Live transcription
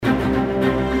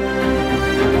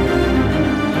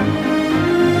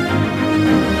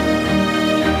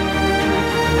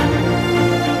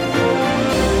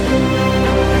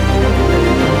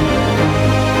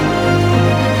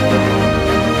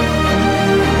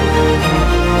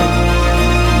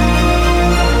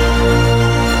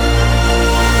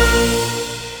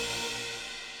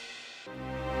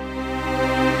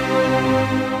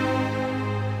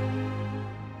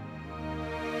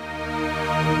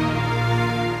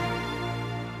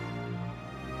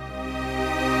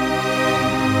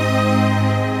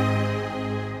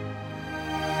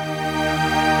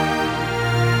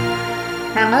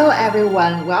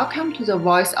everyone, welcome to the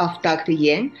Voice of Dr.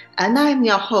 Yan, and I'm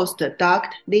your host, Dr.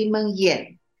 Li-Meng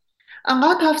Yan. A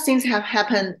lot of things have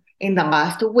happened in the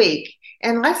last week,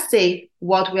 and let's see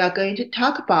what we are going to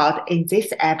talk about in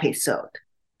this episode.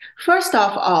 First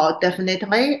of all,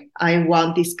 definitely, I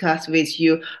want to discuss with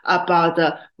you about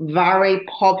the very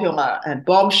popular and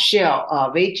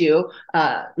bombshell video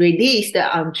released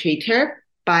on Twitter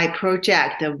by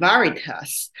Project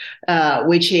Veritas,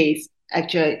 which is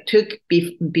actually took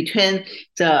between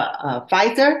the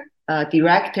Pfizer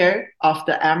director of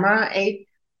the mRNA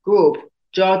group,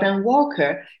 Jordan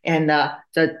Walker, and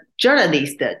the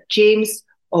journalist, James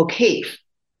O'Keefe.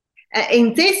 And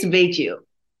in this video,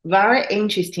 very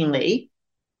interestingly,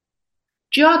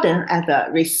 Jordan, as a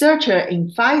researcher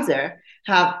in Pfizer,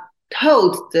 have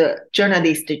told the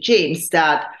journalist James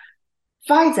that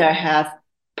Pfizer has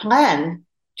planned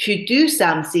to do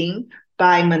something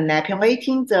by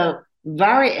manipulating the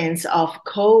variants of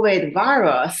COVID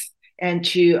virus and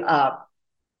to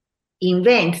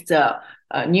invent the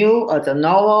new or the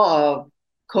novel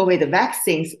COVID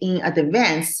vaccines in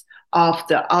advance of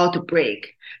the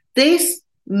outbreak. This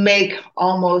make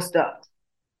almost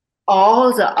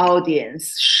all the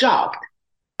audience shocked.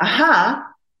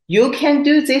 You can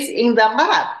do this in the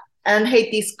lab. And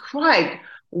he described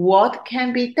what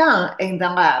can be done in the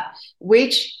lab,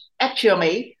 which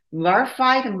actually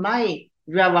verified my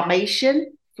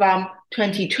revelation from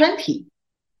 2020.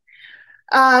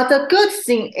 The good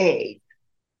thing is,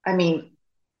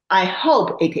 I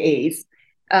hope it is,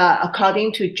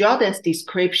 according to Jordan's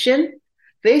description,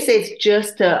 this is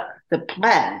just the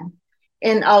plan.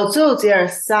 And although there are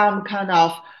some kind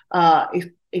of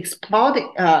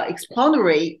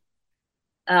exploratory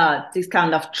this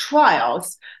kind of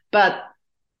trials, but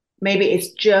maybe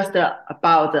it's just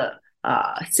about the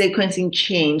sequencing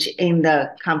change in the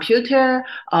computer,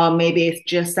 or maybe it's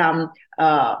just some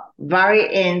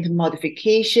variant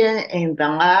modification in the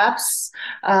labs.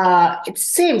 It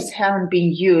seems haven't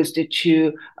been used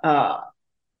to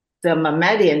the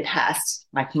mammalian tests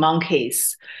like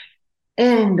monkeys.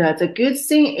 And the good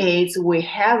thing is we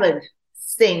haven't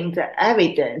seen the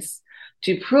evidence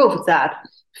to prove that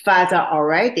Pfizer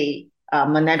already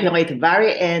manipulate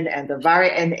variant, and the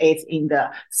variant is in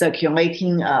the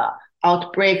circulating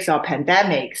outbreaks or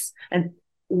pandemics. And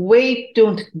we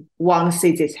don't want to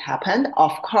see this happen,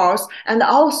 of course. And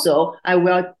also, I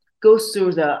will go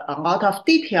through a lot of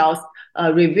details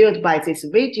revealed by this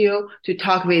video to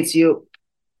talk with you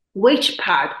which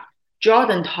part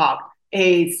Jordan talked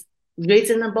is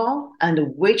reasonable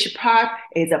and which part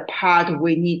is a part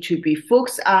we need to be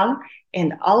focused on.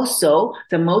 And also,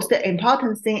 the most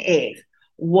important thing is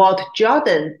what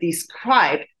Jordan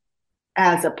described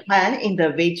as a plan in the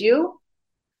video.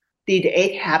 Did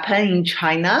it happen in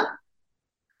China?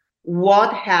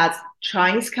 What has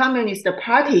Chinese Communist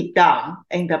Party done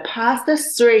in the past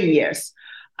 3 years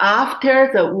after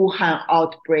the Wuhan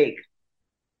outbreak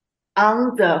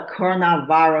on the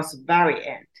coronavirus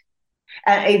variant?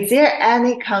 And is there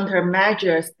any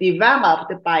countermeasures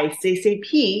developed by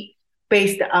CCP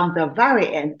based on the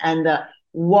variant? And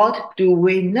what do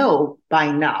we know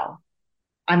by now?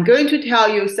 I'm going to tell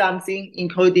you something,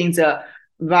 including the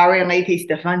very latest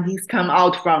findings come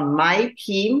out from my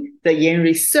team, the Yan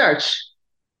research,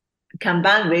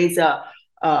 combined with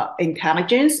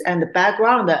intelligence and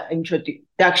background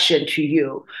introduction to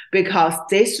you, because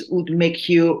this would make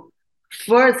you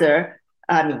further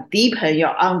deepen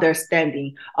your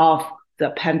understanding of the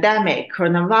pandemic,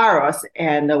 coronavirus,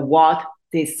 and what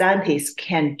the scientists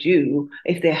can do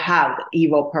if they have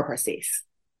evil purposes.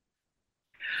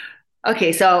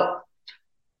 Okay, so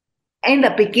in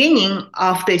the beginning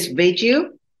of this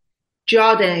video,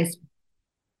 Jordan is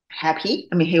happy.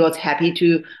 He was happy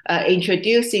to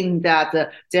introducing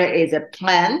that there is a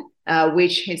plan,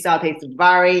 which he thought is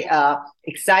very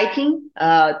exciting,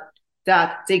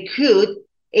 that they could,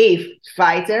 if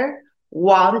Pfizer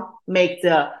want make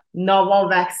the novel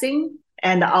vaccine,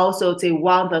 and also they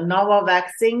want the novel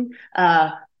vaccine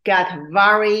get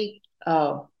very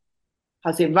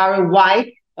very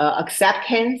wide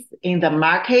acceptance in the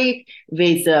market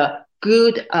with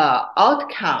good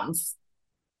outcomes,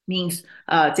 means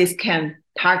this can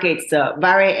target the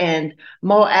variant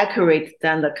more accurate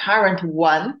than the current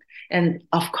one. And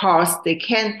of course, they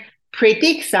can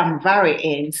predict some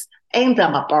variants in the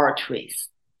laboratories.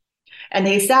 And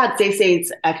he said this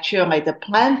is actually the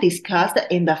plan discussed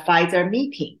in the Pfizer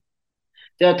meeting.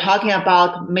 They're talking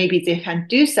about maybe they can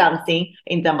do something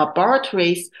in the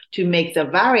laboratories to make the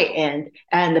variant,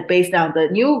 and based on the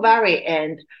new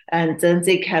variant, and then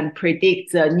they can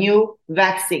predict the new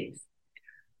vaccines.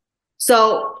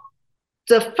 So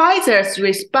the Pfizer's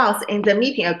response in the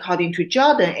meeting, according to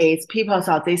Jordan, is people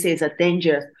thought this is a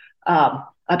dangerous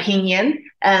opinion,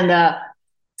 and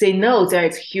they know there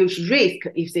is huge risk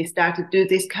if they start to do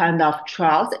this kind of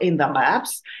trials in the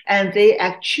labs, and they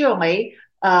actually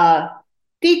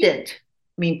didn't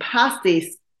pass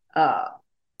this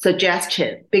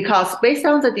suggestion, because based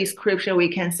on the description, we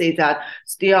can see that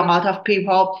still a lot of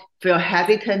people feel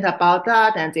hesitant about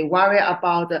that, and they worry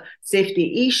about the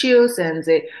safety issues, and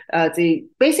they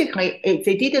basically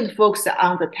they didn't focus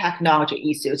on the technology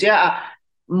issues. There are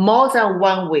more than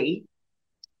one way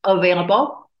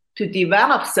available to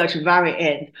develop such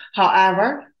variant.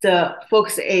 However, the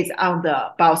focus is on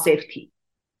the biosafety.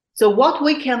 So what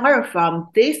we can learn from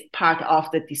this part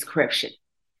of the description,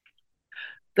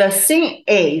 the thing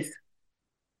is,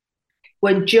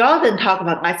 when Jordan talked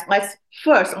about, let's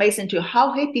first listen to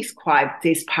how he described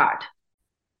this part.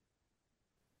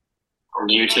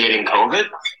 Mutating COVID?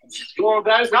 Well,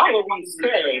 that's not what we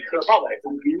say to the public.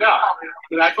 No.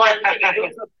 That's why it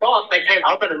was a thought that came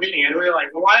up in a meeting, and we were like,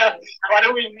 why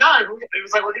do we not? It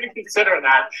was like, we're going to consider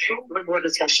that with more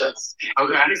discussions.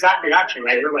 Okay. That's exactly actually,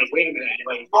 right? We're like, wait a minute.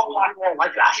 Like, why do we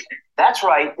like that? That's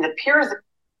right. It appears that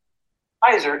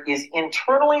Pfizer is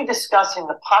internally discussing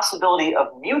the possibility of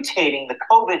mutating the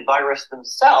COVID virus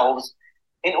themselves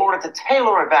in order to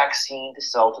tailor a vaccine to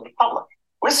sell to the public.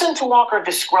 Listen to Walker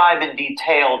describe in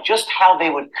detail just how they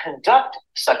would conduct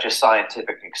such a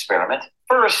scientific experiment.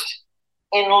 First,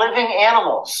 in living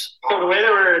animals. So the way that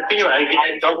we're thinking about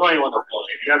it, don't tell anyone the floor.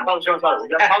 You gotta promise you won't talk. You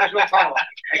gotta promise you won't talk.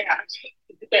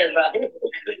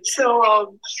 So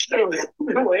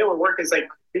the way it would work is like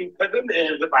we put them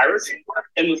in the virus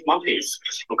in these monkeys.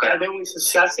 Okay. And then we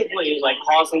successively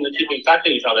cause them to keep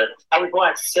infecting each other. I would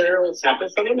collect serial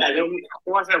samples from them, and then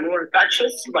the ones that are more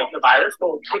infectious, like the virus,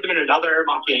 we'll put them in another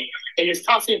monkey and just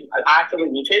constantly actively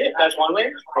mutate it. That's one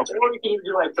way. Or we can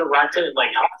do directed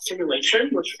stimulation,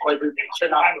 which we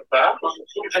should not have.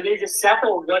 And they just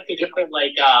sample what the different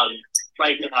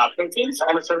proteins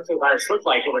on the surface of the virus look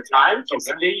like over time. So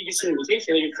then you can see the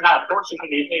mutation, and you can force it to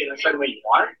mutate in a certain way you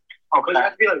want. But you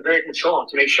have to be very controlled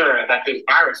to make sure that the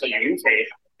virus that you mutate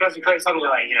doesn't create something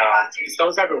it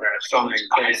goes everywhere. Something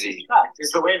crazy.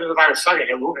 It's the way that the virus started.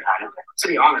 It moved it. To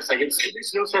be honest, it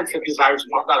makes no sense that these viruses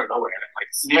walk out of nowhere.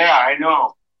 Yeah, I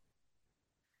know.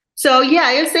 So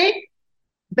yeah, you see,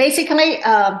 basically,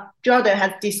 Jordan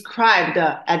has described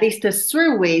at least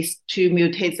 3 ways to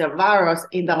mutate the virus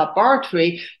in the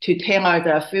laboratory to tailor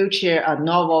the future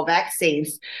novel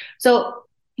vaccines. So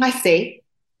let's say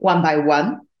one by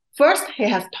one. First, he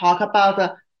has talked about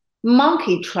the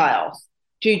monkey trials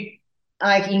to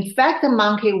infect the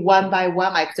monkey one by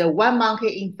one, the one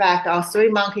monkey infect or 3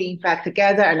 monkey infect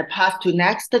together and pass to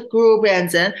next group, and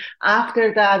then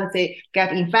after that they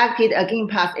get infected again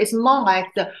pass. It's more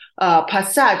like the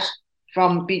passage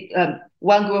from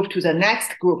one group to the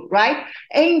next group, right?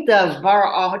 In the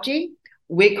virology,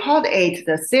 we call it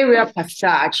the serial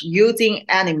passage using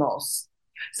animals.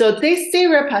 So this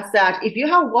serial passage, if you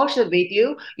have watched the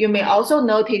video, you may also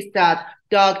notice that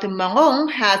Dr. Malone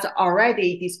has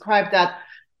already described that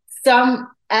some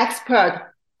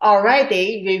expert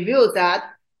already reviewed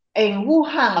that in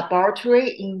Wuhan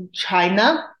laboratory in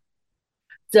China,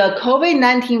 the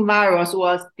COVID-19 virus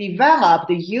was developed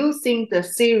using the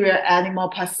serial animal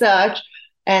passage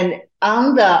and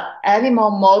on the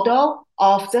animal model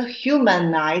of the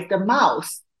humanized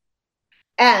mouse.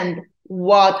 And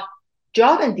what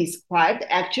Jordan described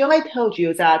actually told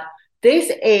you that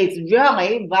this is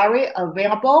really very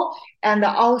available and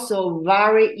also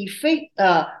very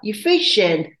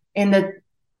efficient, and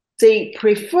they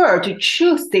prefer to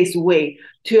choose this way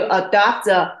to adapt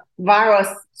the virus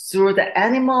through the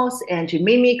animals and to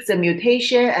mimic the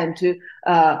mutation and to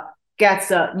get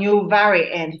the new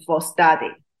variant for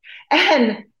study.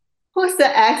 And who's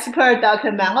the expert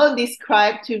Dr. Malone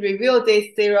described to review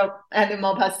this serial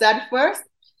animal passage first?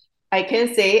 I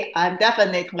can say I'm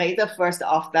definitely the first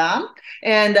of them.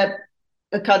 And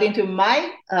according to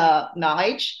my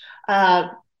knowledge,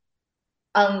 on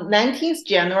 19th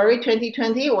January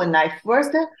 2020, when I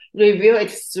first reviewed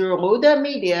it through the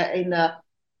media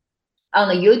on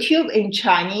the YouTube in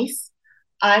Chinese,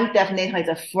 I'm definitely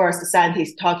the first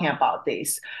scientist talking about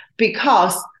this,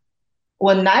 because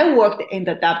when I worked in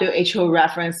the WHO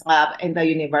reference lab in the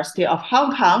University of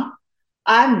Hong Kong,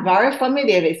 I'm very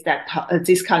familiar with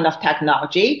this kind of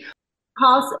technology,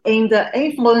 because in the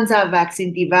influenza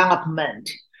vaccine development,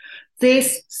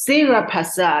 this serial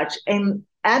passage in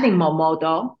animal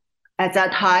model, at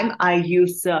that time I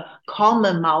used the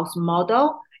common mouse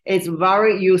model, is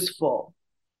very useful.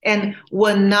 And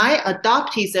when I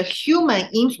adopted the human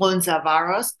influenza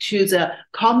virus to the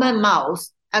common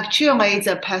mouse, actually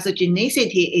the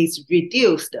pathogenicity is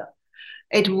reduced.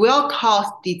 It will cause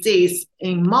disease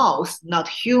in mouse, not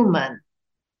human,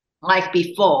 like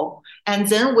before. And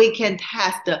then we can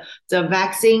test the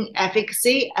vaccine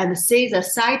efficacy and see the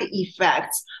side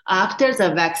effects after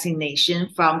the vaccination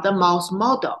from the mouse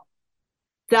model.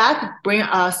 That brings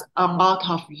us a lot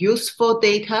of useful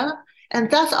data. And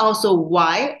that's also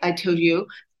why I told you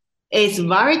it's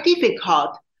very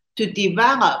difficult to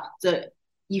develop the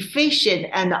efficient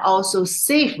and also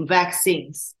safe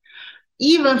vaccines.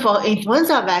 Even for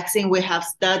influenza vaccine, we have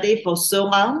studied for so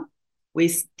long, we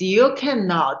still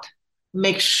cannot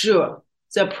make sure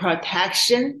the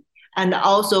protection. And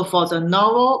also for the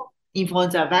novel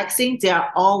influenza vaccine, there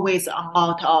are always a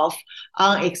lot of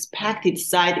unexpected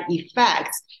side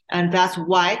effects. And that's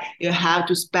why you have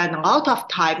to spend a lot of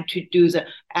time to do the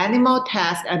animal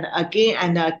test and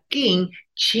again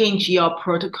change your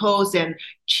protocols and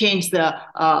change the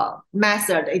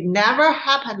method. It never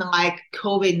happened like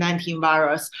COVID-19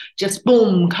 virus, just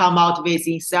boom, come out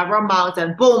within several months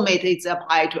and boom, it is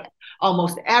applied to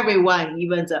almost everyone,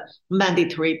 even the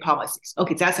mandatory policies.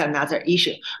 Okay, that's another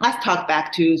issue. Let's talk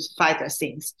back to Pfizer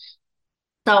things.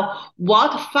 So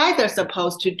what Pfizer is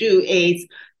supposed to do is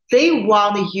they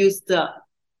want to use the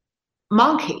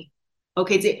monkey.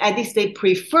 Okay, at least they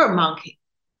prefer monkey.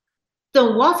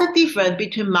 So what's the difference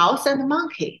between mouse and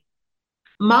monkey?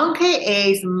 Monkey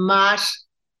is much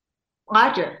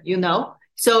larger,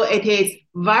 so it is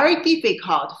very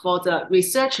difficult for the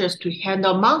researchers to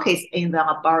handle monkeys in the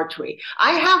laboratory.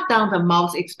 I have done the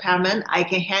mouse experiment. I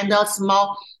can handle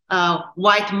small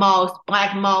white mouse,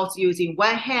 black mouse using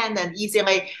one hand and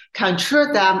easily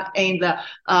control them in the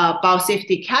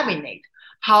biosafety cabinet.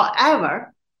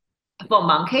 However, for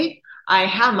monkey, I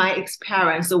have my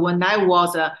experience when I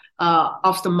was an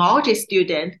ophthalmology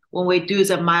student, when we do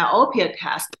the myopia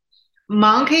test.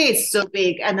 Monkey is so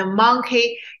big and the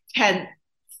monkey can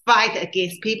fight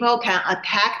against people, can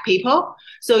attack people.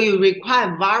 So you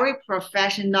require very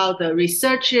professional the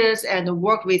researchers and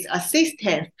work with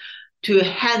assistants to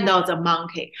handle the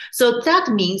monkey. So that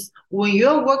means when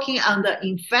you're working on the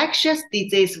infectious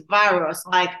disease virus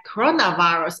like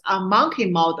coronavirus on monkey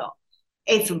model,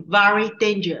 it's very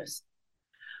dangerous.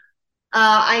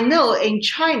 I know in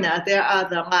China, there are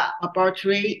the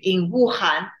laboratory in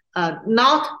Wuhan,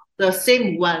 not the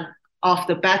same one of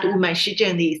the bad woman Xi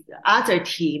Jinping's other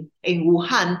team in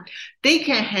Wuhan. They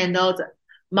can handle the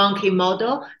monkey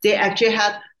model. They actually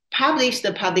had published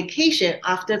the publication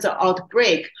after the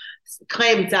outbreak,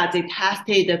 claimed that they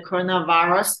tested the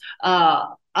coronavirus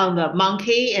on the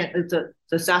monkey and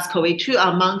the SARS-CoV-2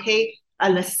 on monkey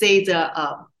and see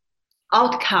the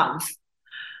outcomes.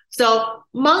 So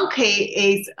monkey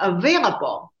is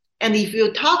available. And if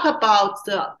you talk about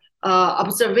the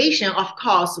observation, of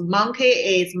course, monkey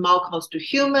is more close to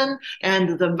human,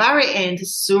 and the variant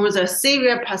through the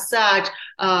serial passage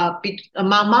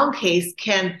among monkeys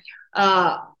can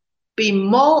be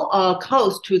more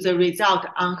close to the result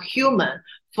on human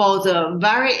for the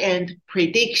variant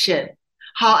prediction.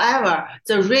 However,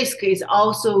 the risk is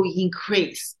also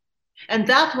increased. And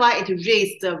that's why it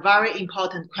raised a very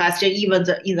important question. Even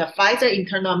in the Pfizer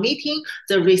internal meeting,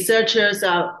 the researchers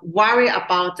are worried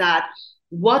about that.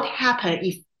 What happens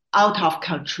if out of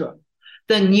control?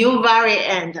 The new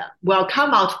variant will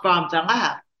come out from the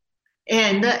lab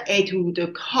and it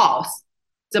would cause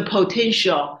the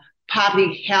potential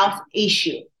public health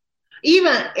issue.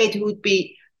 Even it would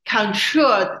be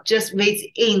controlled just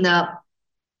within a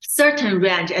certain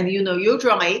range. And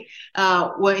usually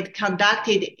when it's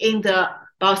conducted in the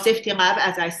biosafety lab,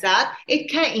 as I said, it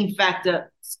can infect the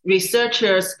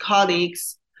researchers,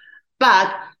 colleagues,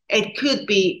 but it could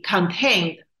be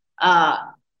contained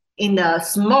in a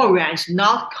small range,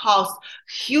 not cause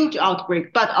huge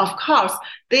outbreak. But of course,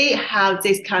 they have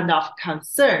this kind of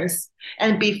concerns.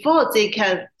 And before they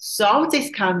can solve this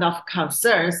kind of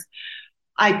concerns,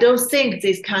 I don't think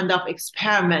this kind of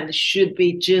experiment should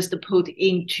be just put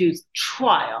into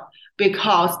trial,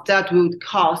 because that would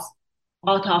cause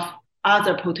a lot of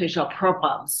other potential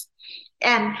problems.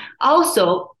 And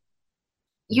also,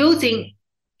 using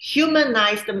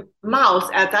humanized mouse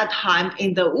at that time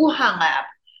in the Wuhan lab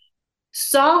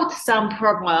solved some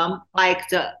problem like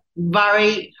the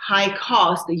very high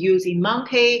cost using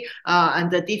monkey and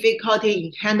the difficulty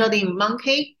in handling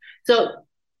monkey. So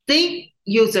they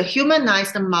use a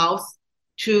humanized mouse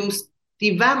to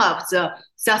develop the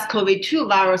SARS-CoV-2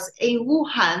 virus in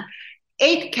Wuhan.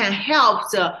 It can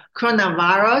help the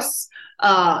coronavirus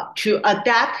to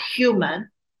adapt human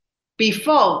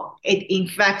before it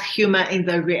infects human in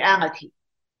the reality.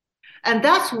 And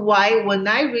that's why when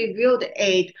I reviewed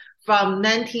it from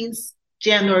 19th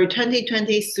January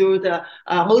 2020 through the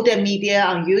modern media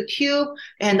on YouTube,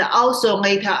 and also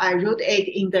later I wrote it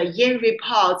in the Yan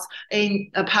reports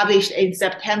published in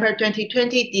September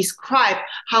 2020, describe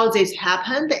how this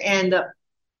happened and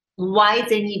why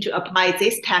they need to apply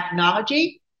this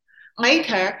technology.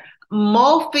 Later,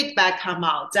 more feedback come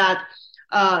out that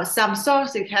some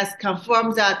sources has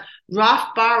confirmed that Ralph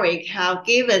Baric have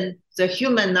given the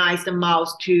humanized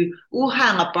mouse to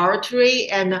Wuhan laboratory,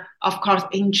 and of course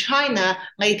in China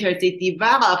later they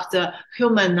developed the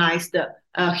humanized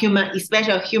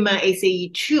especially human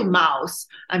ACE2 mouse.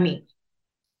 I mean,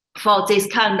 for this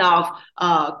kind of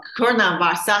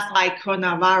coronavirus, SARS-like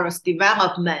coronavirus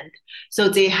development. So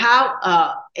they have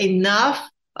enough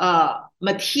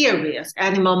materials,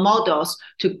 animal models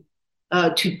to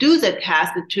do the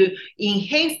test to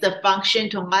enhance the function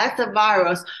to make the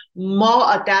virus more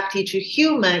adapted to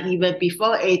human even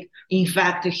before it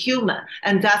infects human.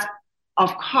 And that,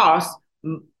 of course,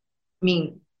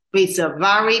 mean with a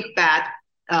very bad,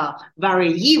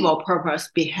 very evil purpose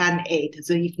behind it.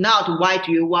 So if not, why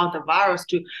do you want the virus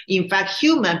to infect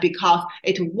human? Because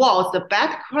it was the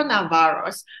bad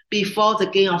coronavirus before the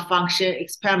gain of function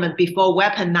experiment, before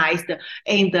weaponized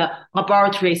in the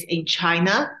laboratories in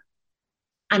China.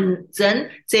 And then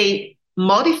they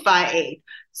modify it.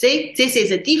 See, this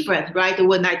is different, right?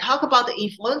 When I talk about the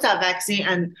influenza vaccine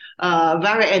and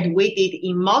variant we did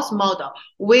in mouse model,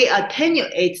 we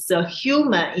attenuate the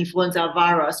human influenza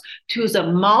virus to the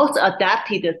most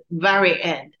adapted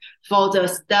variant for the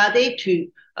study to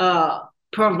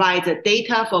provide the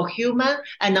data for human,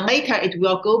 and later it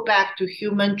will go back to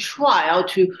human trial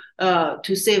to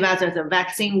see whether the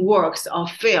vaccine works or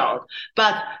failed.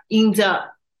 But in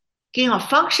the gain of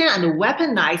function and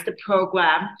weaponized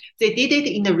program, they did it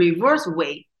in the reverse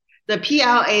way. The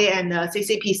PLA and the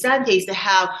CCP scientists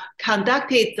have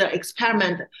conducted the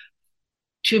experiment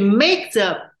to make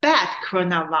the bad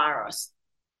coronavirus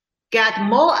get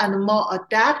more and more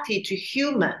adapted to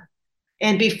human.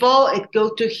 And before it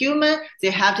goes to human, they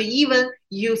have to even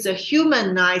use a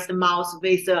humanized mouse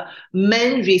with a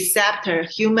main receptor,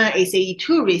 human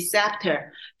ACE2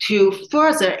 receptor, to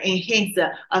further enhance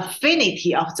the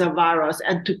affinity of the virus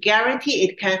and to guarantee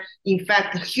it can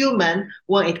infect human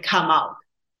when it comes out.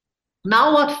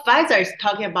 Now what Pfizer is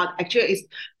talking about actually is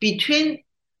between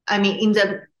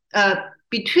the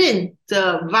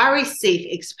very safe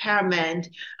experiment,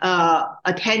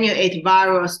 attenuate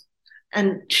virus,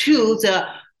 and to the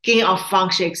gain of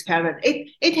function experiment.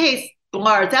 It is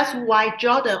blurred. That's why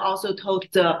Jordan also told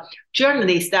the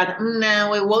journalists that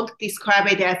we won't describe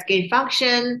it as gain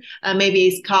function. Maybe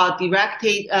it's called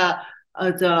directed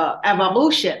the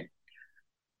evolution.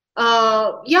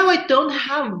 We don't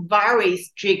have very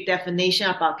strict definition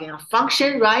about gain of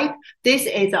function, right? This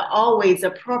is always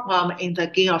a problem in the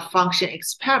gain of function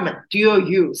experiment, dual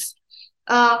use.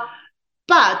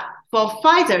 But for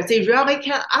Pfizer, they really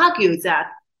can argue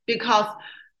that, because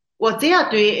what they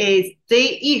are doing is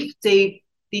if they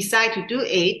decide to do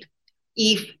it,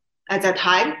 if at that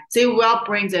time they will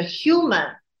bring the human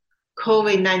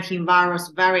COVID-19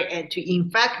 virus variant to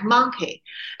infect monkey.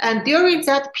 And during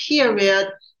that period,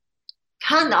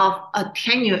 kind of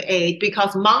attenuate,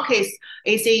 because monkey's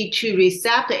ACE2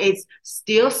 receptor is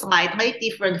still slightly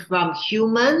different from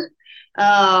human.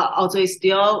 Also, it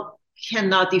still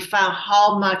cannot define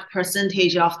how much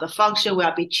percentage of the function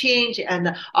will be changed.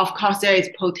 And of course, there is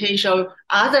potential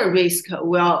other risk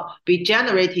will be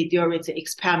generated during the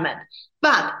experiment.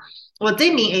 But what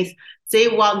they mean is they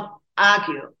want to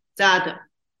argue that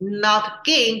not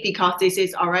gain, because this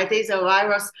is already the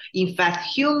virus infect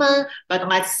human, but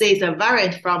let's say the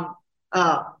variant from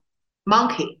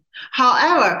monkey.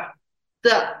 However,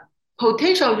 the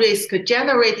potential risk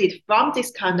generated from this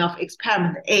kind of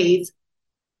experiment is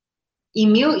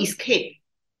immune escape.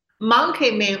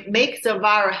 Monkey may make the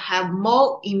virus have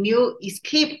more immune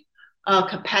escape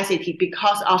capacity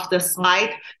because of the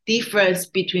slight difference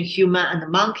between human and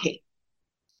monkey,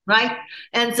 right?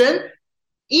 And then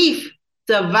if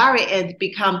the variant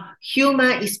become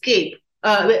immune escape,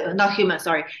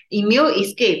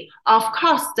 of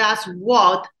course, that's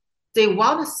what they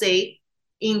want to say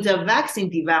in the vaccine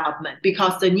development,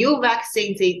 because the new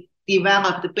vaccine they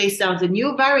developed based on the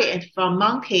new variant from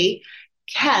monkey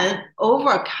can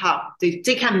overcome, they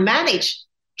can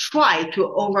try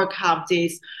to overcome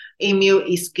this immune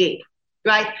escape,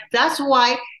 right? That's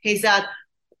why he said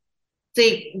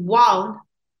they want to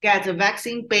get a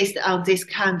vaccine based on this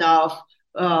kind of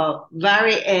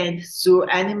variant through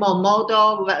animal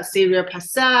model, serial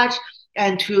passage,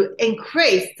 and to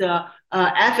increase the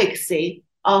efficacy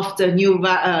of the new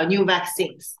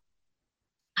vaccines.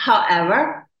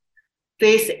 However,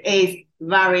 this is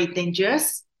very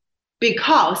dangerous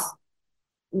because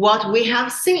what we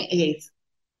have seen is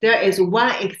there is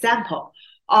one example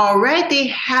already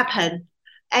happened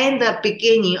in the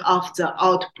beginning of the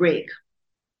outbreak.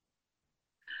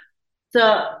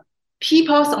 The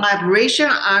People's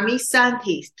Liberation Army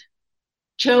scientist,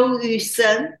 Zhou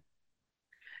Yusen,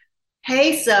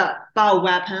 he's a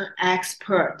bioweapon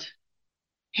expert.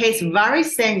 He's very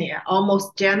senior,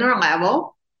 almost general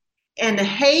level, and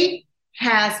he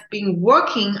has been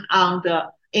working on the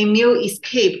immune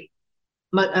escape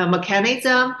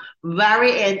mechanism,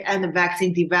 variant, and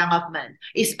vaccine development,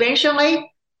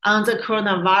 especially on the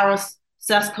coronavirus,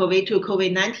 SARS-CoV-2,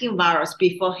 COVID-19 virus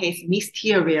before his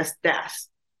mysterious death.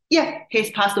 Yeah,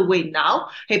 he's passed away now.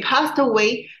 He passed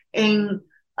away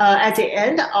at the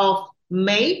end of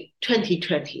May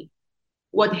 2020.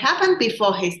 What happened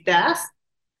before his death?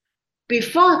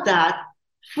 Before that,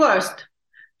 first,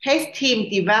 his team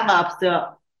developed the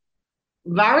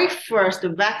very first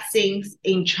vaccines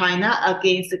in China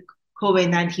against the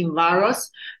COVID-19 virus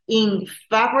in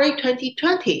February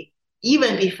 2020,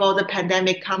 even before the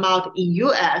pandemic came out in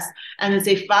US, and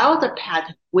they filed the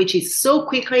patent, which is so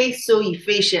quickly, so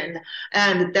efficient,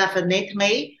 and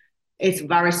definitely it's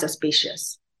very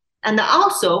suspicious. And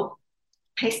also,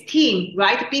 his team,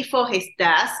 right before his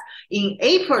death in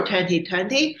April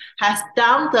 2020, has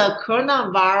done the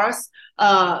coronavirus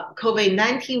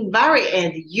COVID-19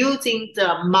 variant using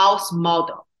the mouse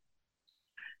model.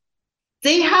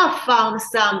 They have found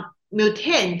some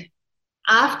mutant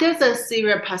after the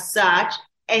serial passage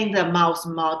in the mouse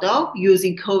model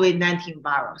using COVID-19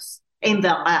 virus in the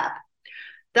lab.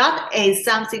 That is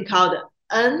something called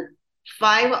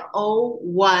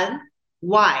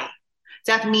N501Y.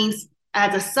 That means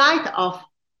at the site of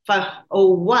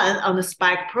 501 on the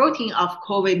spike protein of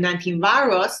COVID-19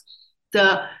 virus,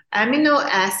 the amino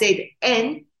acid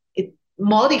N is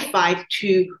modified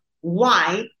to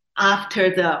Y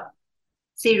after the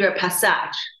serial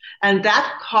passage. And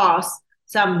that causes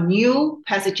some new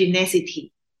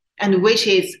pathogenicity, and which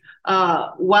is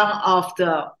one of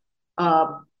the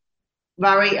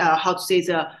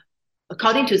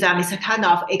according to them, it's a kind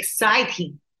of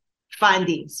exciting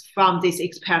findings from this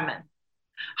experiment.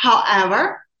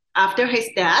 However, after his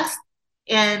death,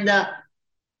 and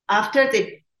after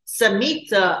they submit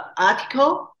the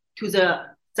article to the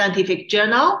scientific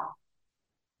journal,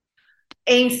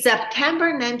 in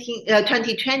September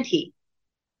 2020,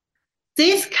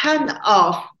 this kind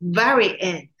of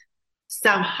variant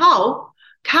somehow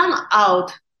come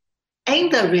out in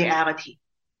the reality.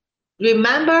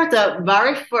 Remember the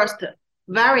very first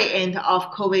variant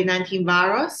of COVID-19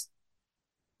 virus?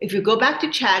 If you go back to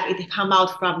check, it came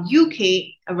out from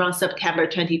UK around September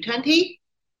 2020,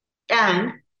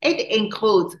 and it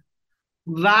includes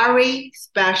very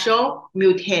special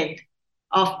mutant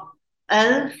of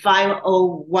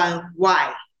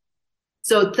N501Y.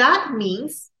 So that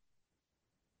means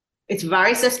it's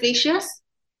very suspicious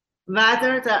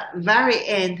whether the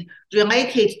variant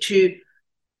related to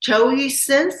Zhou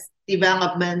Yusen's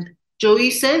development, Zhou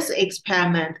Yusen's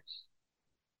experiment,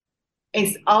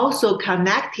 is also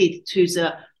connected to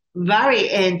the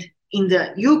variant in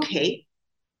the UK.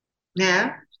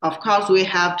 Now, of course, we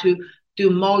have to do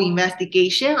more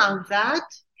investigation on that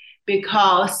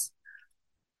because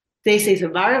this is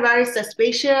very, very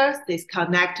suspicious. This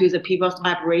connects to the People's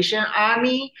Liberation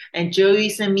Army, and Zhou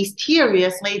Yusen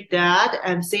mysteriously died,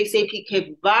 and CCP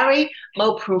kept very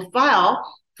low profile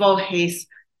for his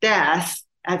death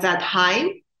at that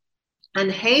time.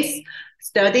 And his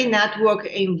study network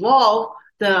involved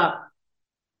the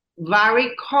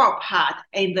very core part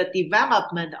in the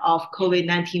development of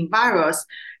COVID-19 virus,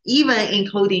 even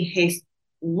including his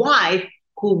wife,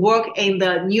 who worked in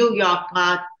the New York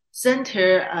Lab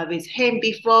Center with him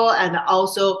before, and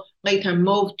also later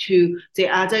moved to the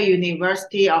other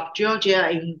University of Georgia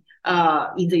in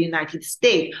the United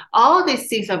States. All these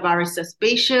things are very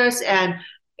suspicious, and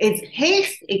it's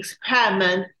his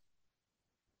experiment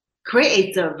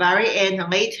creates the variant and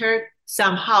later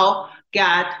somehow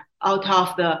got out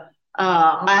of the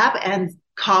lab and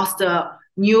caused a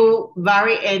new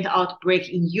variant outbreak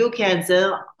in UK and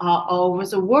then all over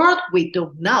the world. We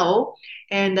don't know,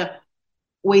 and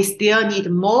we still need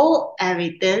more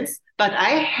evidence. But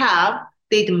I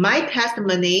did my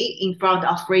testimony in front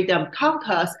of Freedom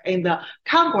Caucus in the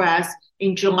Congress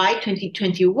in July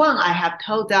 2021. I have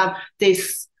told them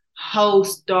this whole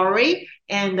story,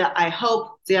 and I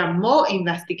hope there are more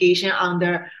investigation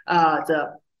under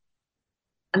the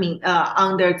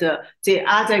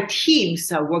other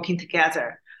teams working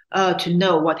together to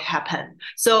know what happened.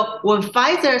 So when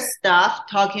Pfizer staff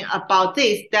talking about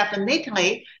this,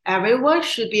 definitely everyone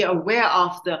should be aware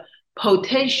of the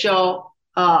potential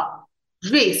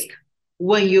risk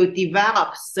when you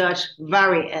develop such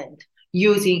variant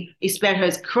using,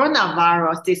 especially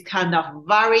coronavirus, this kind of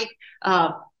very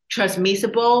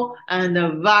transmissible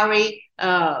and very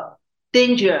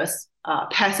dangerous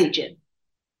pathogen.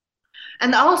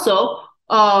 And also,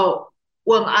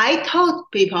 when I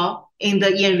told people in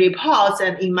reports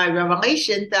and in my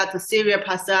revelation that the serial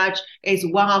passage is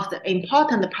one of the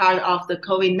important part of the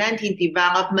COVID-19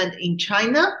 development in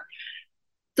China,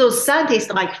 so scientists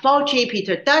like Fauci,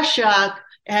 Peter Daszak,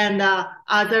 and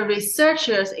other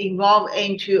researchers involved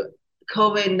into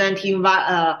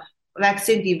COVID-19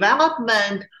 vaccine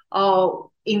development or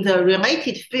in the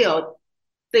related field,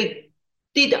 they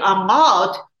did a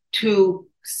lot to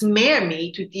smear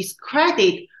me, to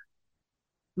discredit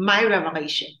my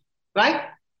revelation, right?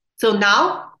 So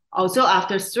now, also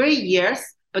after 3 years,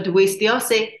 but we still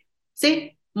see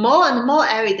more and more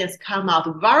evidence come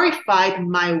out, verified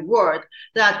my word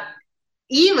that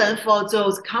even for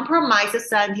those compromised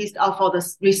scientists or for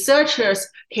the researchers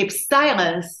keep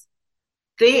silence,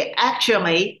 they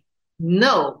actually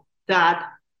know that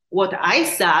what I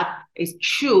said is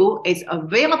true, is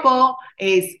available,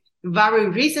 is very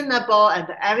reasonable, and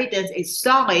the evidence is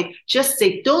solid. Just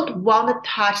they don't want to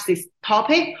touch this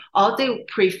topic, or they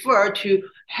prefer to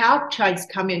help Chinese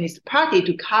Communist Party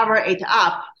to cover it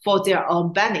up for their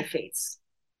own benefits.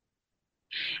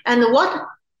 And what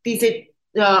is it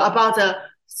about the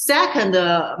second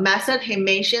method he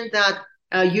mentioned, that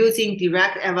using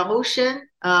direct evolution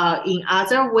in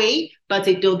other way, but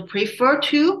they don't prefer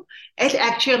to? It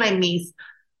actually means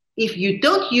if you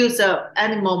don't use an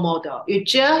animal model, you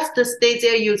just stay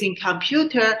there using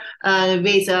computer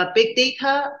with big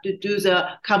data to do the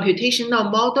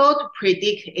computational model to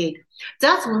predict it.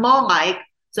 That's more like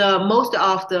the most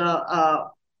of the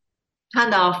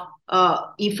kind of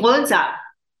influenza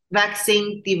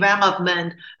vaccine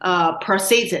development per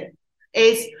season.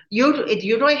 It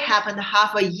usually happens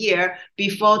half a year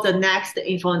before the next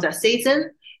influenza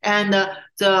season, and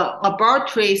the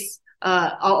laboratories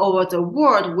all over the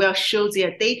world will show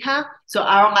their data. So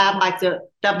our lab, like the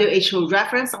WHO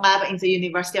reference lab in the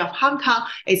University of Hong Kong,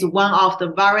 is one of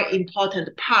the very important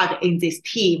part in this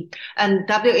team. And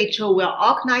WHO will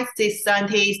organize these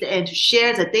scientists and to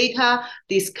share the data,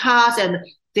 discuss, and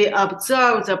they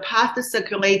observe the past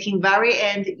circulating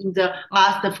variant in the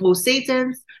last flu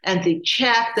seasons, and they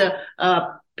check the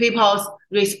people's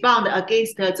respond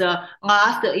against the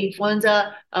last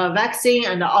influenza vaccine,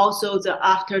 and also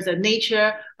after the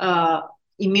nature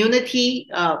immunity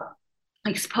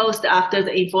exposed after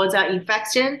the influenza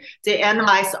infection. They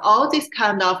analyze all this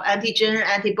kind of antigen,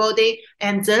 antibody,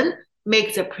 and then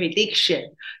make the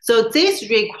prediction. So this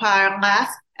requires less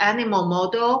animal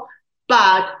model,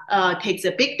 but takes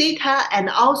the big data, and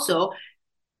also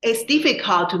it's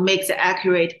difficult to make the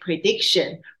accurate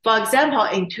prediction. For example,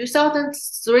 in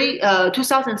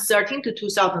 2013 to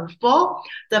 2004,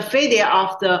 the failure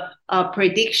of the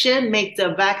prediction makes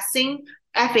the vaccine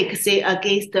efficacy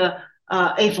against the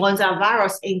influenza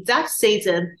virus in that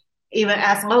season even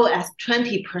as low as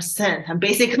 20%. And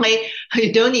basically,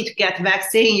 you don't need to get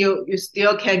vaccine, you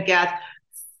still can get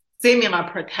similar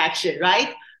protection,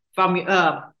 right? From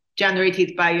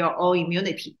generated by your own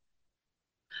immunity.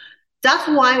 That's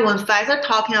why when Pfizer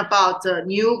talking about the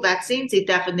new vaccines, they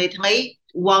definitely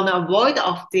want to avoid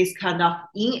of this kind of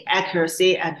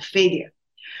inaccuracy and failure.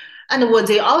 And when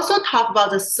they also talk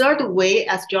about the third way,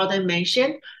 as Jordan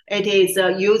mentioned, it is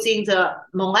using the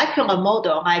molecular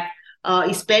model, like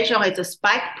especially the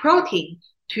spike protein,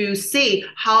 to see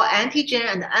how antigen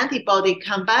and antibody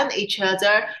combine each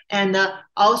other, and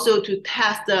also to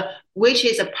test which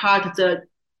is a part the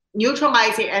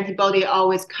neutralizing antibody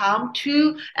always come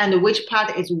to, and which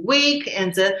part is weak,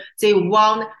 and they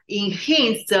want to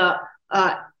enhance the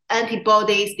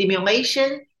antibody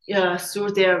stimulation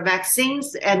through their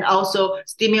vaccines, and also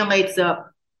stimulate the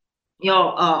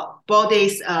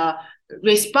body's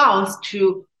response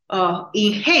to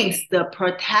enhance the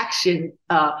protection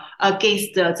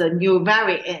against the new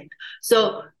variant.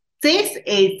 So this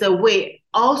is the way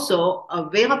also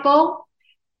available,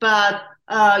 but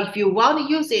if you want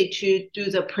to use it to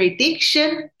do the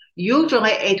prediction,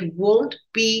 usually it won't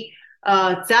be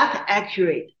that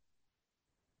accurate.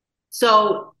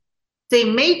 So they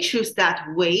may choose that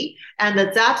way, and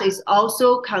that is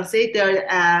also considered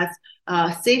as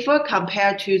safer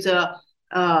compared to the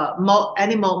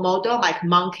animal model like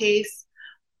monkeys.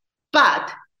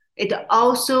 But it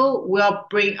also will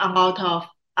bring a lot of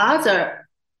other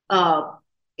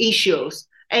issues,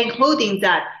 including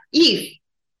that if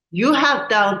you have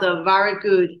done the very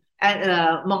good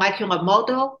molecular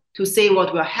model to see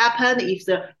what will happen if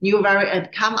the new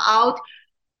variant come out,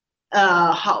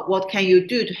 what can you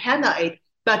do to handle it?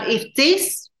 But if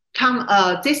this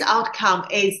outcome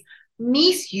is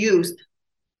misused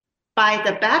by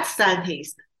the bad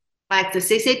scientists, like the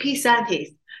CCP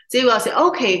scientists, they will say,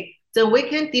 okay, then we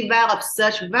can develop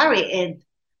such variant,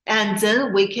 and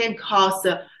then we can cause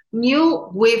a new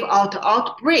wave of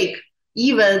outbreak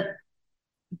even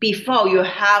before you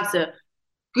have the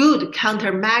good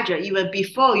countermeasure, even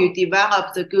before you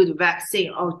develop the good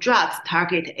vaccine or drugs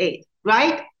target it,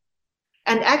 right?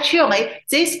 And actually,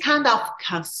 this kind of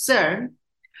concern,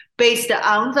 based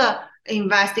on the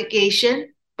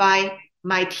investigation by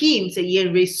my teams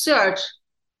in research,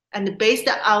 and based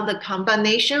on the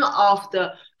combination of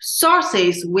the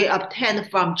sources we obtained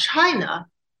from China,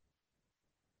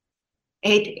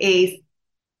 it is,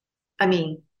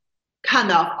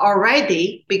 kind of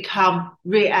already become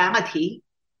reality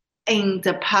in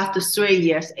the past 3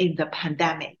 years in the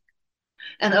pandemic.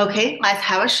 And okay, let's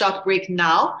have a short break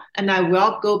now, and I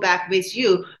will go back with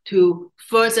you to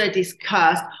further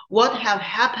discuss what have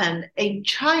happened in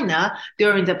China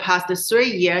during the past 3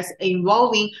 years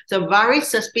involving the very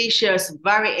suspicious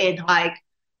variant like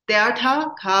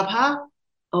Delta, Kappa,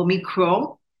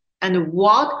 Omicron, and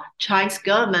what Chinese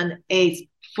government is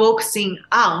focusing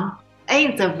on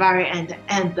in the variant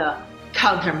and the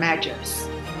countermeasures.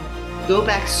 Go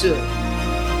back soon.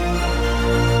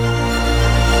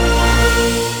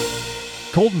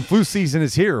 Cold and flu season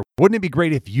is here. Wouldn't it be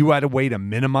great if you had a way to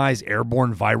minimize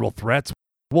airborne viral threats?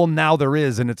 Well, now there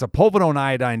is, and it's a povidone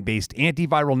iodine-based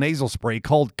antiviral nasal spray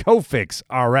called Cofix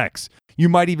RX. You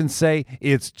might even say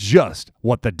it's just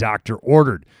what the doctor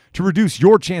ordered. To reduce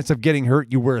your chance of getting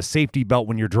hurt, you wear a safety belt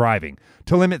when you're driving.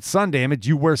 To limit sun damage,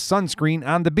 you wear sunscreen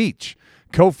on the beach.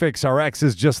 Cofix RX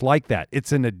is just like that.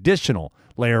 It's an additional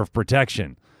layer of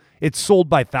protection. It's sold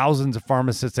by thousands of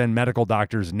pharmacists and medical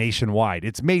doctors nationwide.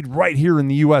 It's made right here in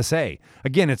the USA.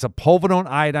 Again, it's a povidone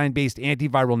iodine-based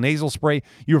antiviral nasal spray.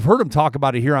 You've heard them talk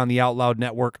about it here on the Out Loud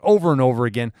Network over and over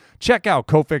again. Check out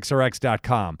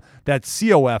cofixrx.com. That's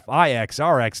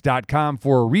COFIXRX.com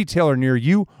for a retailer near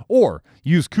you, or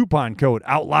use coupon code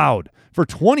OUTLOUD for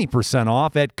 20%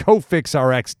 off at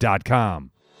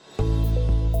cofixrx.com.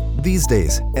 These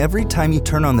days, every time you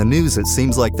turn on the news, it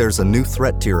seems like there's a new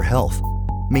threat to your health.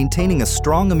 Maintaining a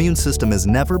strong immune system has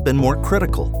never been more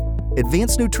critical.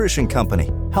 Advanced nutrition company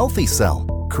Healthy Cell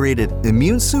created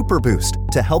Immune Super Boost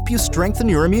to help you strengthen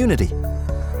your immunity.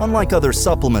 Unlike other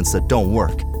supplements that don't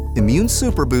work, Immune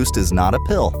Super Boost is not a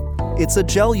pill. It's a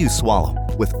gel you swallow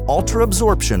with ultra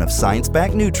absorption of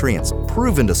science-backed nutrients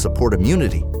proven to support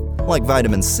immunity, like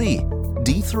vitamin C,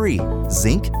 D3,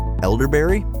 zinc,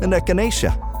 elderberry, and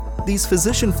echinacea. These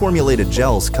physician-formulated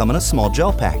gels come in a small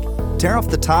gel pack. Tear off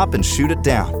the top and shoot it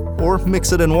down, or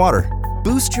mix it in water.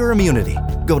 Boost your immunity.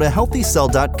 Go to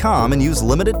healthycell.com and use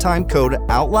limited time code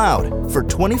OUTLOUD for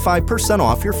 25%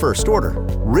 off your first order.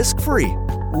 Risk-free.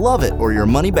 Love it or your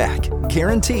money back.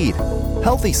 Guaranteed.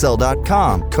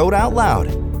 Healthycell.com, code OUTLOUD.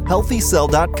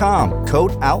 Healthycell.com,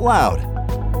 code OUTLOUD.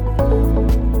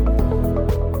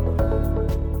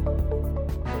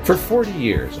 For 40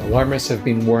 years, alarmists have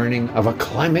been warning of a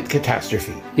climate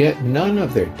catastrophe, yet none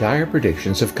of their dire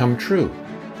predictions have come true.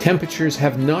 Temperatures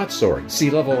have not soared,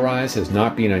 sea level rise has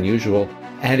not been unusual,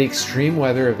 and extreme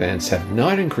weather events have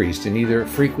not increased in either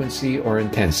frequency or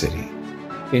intensity.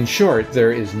 In short,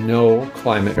 there is no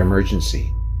climate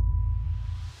emergency.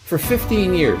 For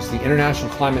 15 years, the International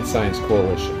Climate Science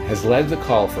Coalition has led the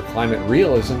call for climate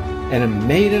realism and a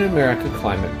Made in America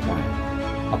climate plan.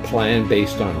 A plan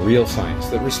based on real science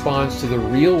that responds to the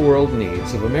real-world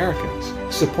needs of Americans,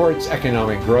 supports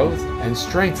economic growth, and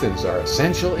strengthens our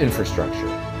essential infrastructure.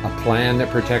 A plan that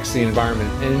protects the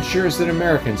environment and ensures that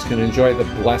Americans can enjoy the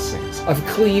blessings of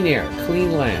clean air,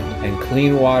 clean land, and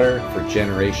clean water for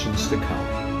generations to come.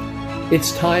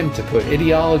 It's time to put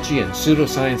ideology and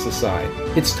pseudoscience aside.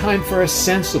 It's time for a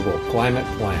sensible climate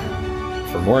plan.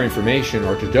 For more information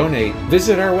or to donate,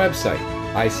 visit our website,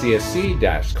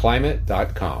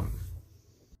 icsc-climate.com.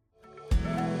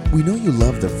 We know you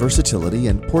love the versatility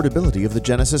and portability of the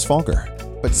Genesis Fogger,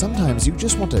 but sometimes you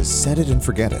just want to set it and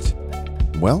forget it.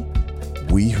 Well,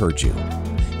 we heard you.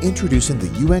 Introducing the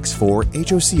UX4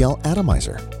 HOCL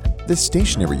Atomizer. This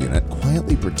stationary unit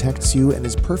quietly protects you and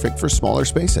is perfect for smaller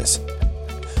spaces.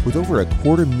 With over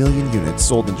 250,000 units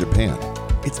sold in Japan,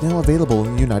 it's now available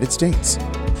in the United States.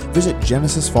 Visit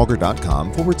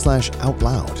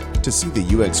genesisfogger.com/outloud to see the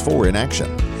UX4 in action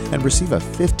and receive a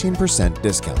 15%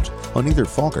 discount on either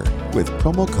Fogger with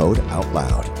promo code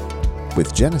OUTLOUD.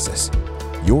 With Genesis,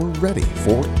 you're ready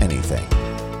for anything.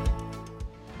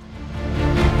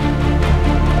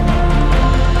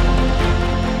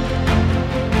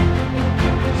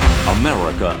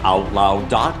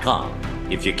 AmericaOutloud.com.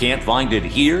 If you can't find it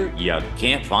here, you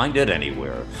can't find it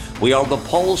anywhere. We are the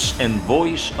pulse and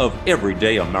voice of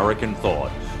everyday American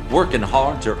thought, working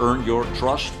hard to earn your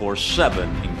trust for 7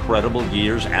 incredible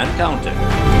years and counting.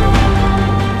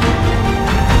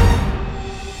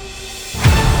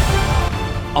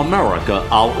 America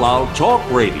Out Loud Talk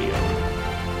Radio.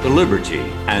 Liberty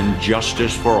and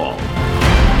justice for all.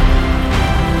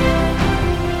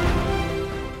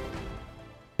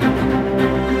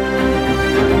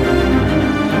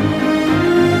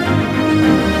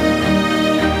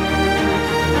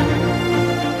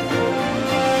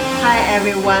 Hi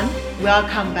everyone,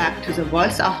 welcome back to the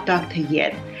Voice of Dr.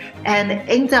 Yan. And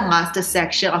in the last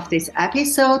section of this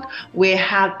episode, we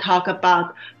have talked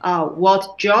about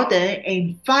what Jordan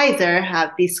and Pfizer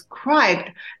have described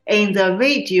in the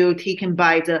video taken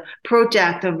by the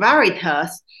Project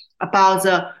Veritas about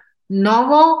the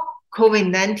novel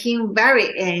COVID-19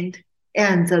 variant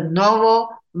and the novel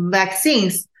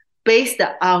vaccines based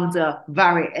on the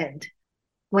variant,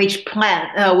 which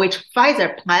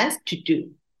Pfizer plans to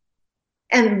do.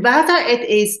 And whether it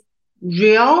is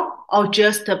real or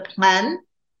just a plan,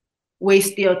 we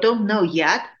still don't know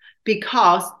yet,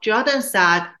 because Jordan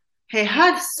said he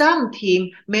heard some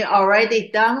team may already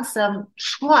done some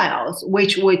trials,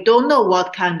 which we don't know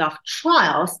what kind of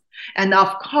trials. And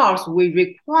of course, we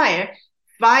require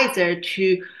Pfizer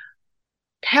to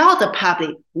tell the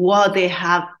public what they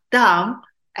have done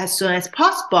as soon as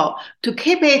possible to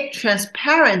keep it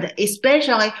transparent,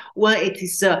 especially when it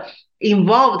is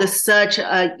involved such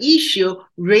an issue,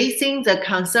 raising the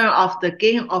concern of the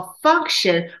gain of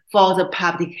function for the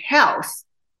public health.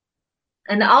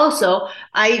 And also,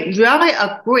 I really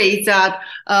agree that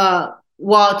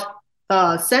what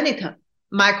Senator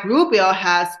Mike Rubio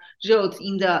has wrote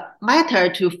in the letter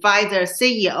to Pfizer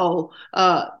CEO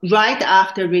right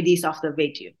after release of the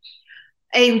video.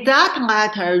 In that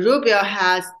letter, Rubio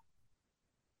has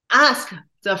asked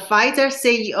the Pfizer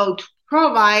CEO to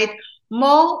provide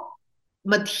more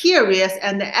materials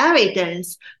and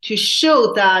evidence to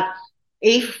show that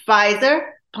if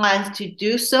Pfizer plans to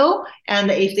do so,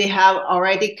 and if they have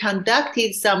already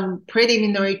conducted some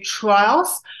preliminary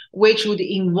trials, which would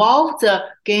involve the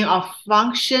gain of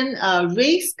function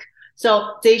risk,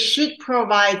 so they should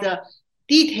provide the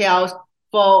details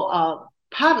for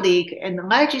public and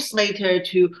legislator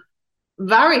to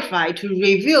verify, to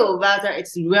review whether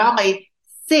it's really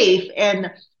safe,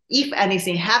 and if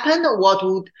anything happened, what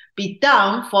would be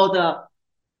done for the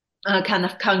kind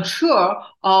of control,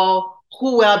 or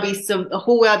who will be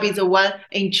the one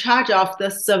in charge of the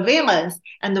surveillance,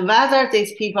 and whether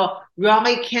these people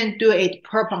really can do it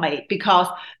properly. Because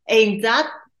in that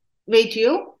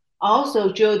video,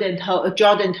 also Jordan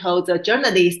told the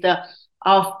journalist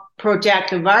of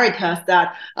Project Veritas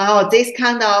that this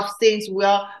kind of things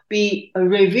will be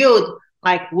reviewed.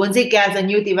 Like when they get the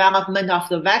new development of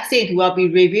the vaccine, it will be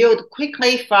reviewed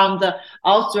quickly from the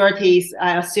authorities.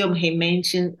 I assume he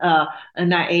mentioned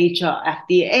NIH or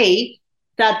FDA,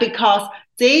 that because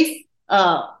these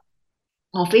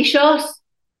officials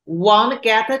won't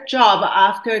get a job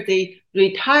after they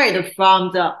retired from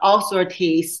the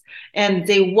authorities, and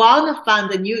they want to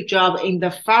find a new job in the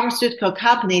pharmaceutical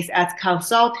companies as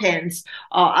consultants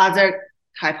or other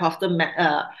type of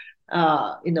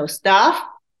the staff.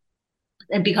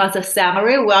 And because the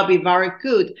salary will be very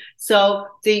good. So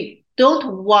they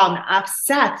don't want to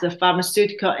upset the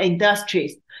pharmaceutical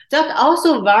industries. That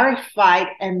also verified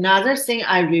another thing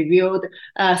I reviewed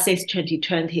since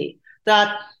 2020,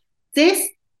 that this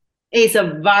is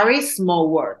a very small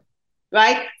world,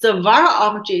 right? The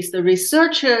virologists, the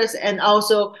researchers, and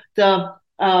also the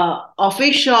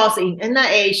officials in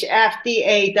NIH,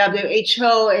 FDA,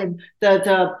 WHO, and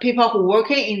the people who are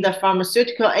working in the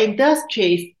pharmaceutical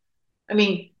industries, I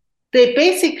mean, they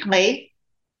basically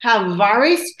have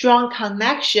very strong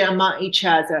connection among each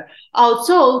other.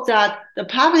 Although that the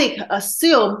public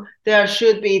assume there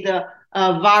should be the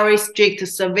very strict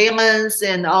surveillance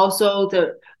and also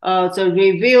the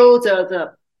review,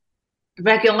 the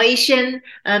regulation,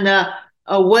 and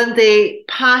when they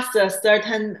pass a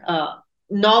certain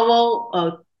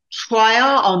novel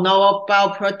trial or novel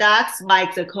bioproducts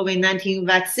like the COVID-19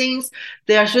 vaccines,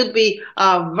 there should be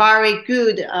a very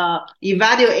good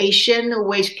evaluation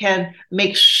which can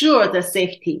make sure the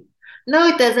safety. No,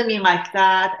 it doesn't mean like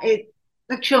that. It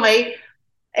actually,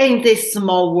 in this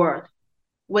small world,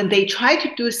 when they try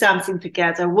to do something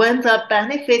together, when the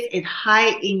benefit is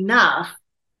high enough,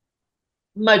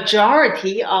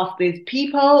 majority of these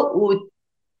people would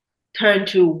turn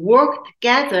to work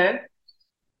together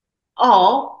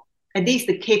or at least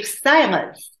keep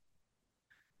silence.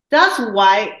 That's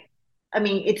why,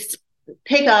 it's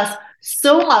take us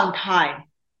so long time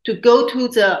to go to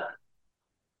the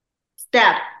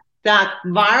step that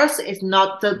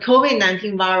the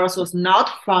COVID-19 virus was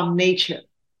not from nature.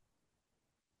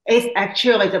 It's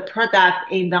actually the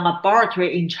product in the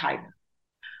laboratory in China.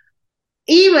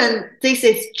 Even this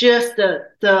is just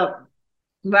the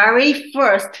very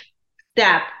first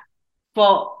step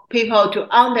for people to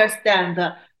understand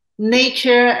the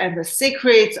nature and the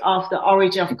secrets of the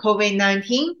origin of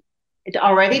COVID-19. It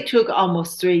already took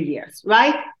almost 3 years,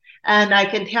 right? And I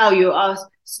can tell you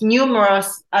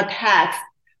numerous attacks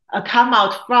come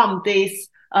out from these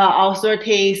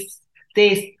authorities,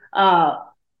 these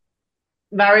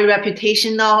very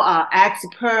reputational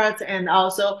experts, and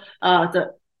also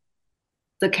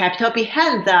the capital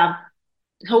behind them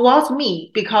towards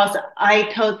me, because I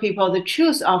told people the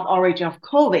truth of origin of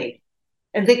COVID.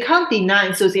 And they can't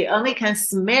deny, so they only can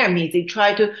smear me. They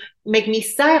try to make me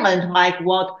silent, like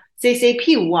what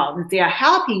CCP wants. They are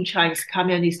helping Chinese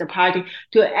Communist Party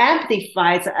to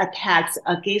amplify the attacks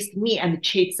against me and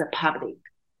cheat the public.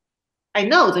 I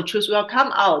know the truth will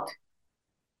come out.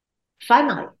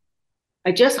 Finally,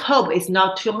 I just hope it's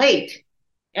not too late.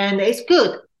 And it's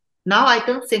good. Now I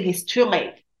don't think it's too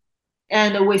late.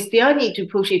 And we still need to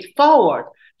push it forward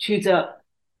to the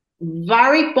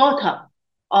very bottom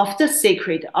of the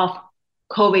secret of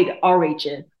COVID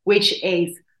origin, which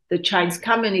is the Chinese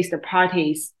Communist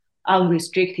Party's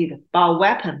unrestricted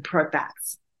bioweapon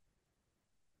products.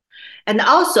 And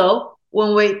also,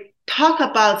 when we talk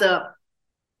about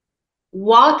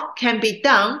what can be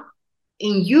done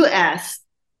in US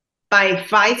by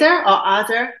Pfizer or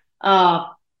other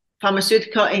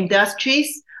pharmaceutical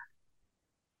industries,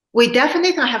 we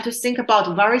definitely have to think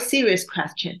about a very serious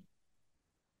question.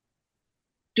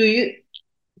 Do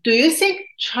you think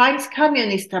Chinese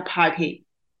Communist Party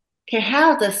can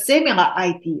have a similar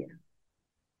idea?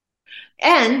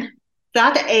 And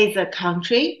that is a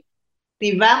country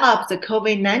developed the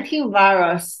COVID-19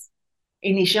 virus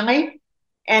initially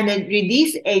and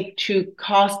released it to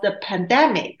cause the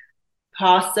pandemic,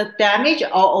 cause the damage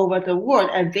all over the world,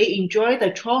 and they enjoy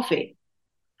the trophy.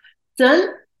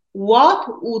 Then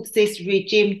what would this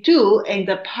regime do in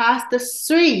the past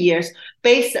 3 years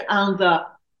based on the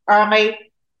early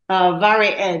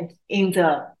variant in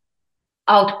the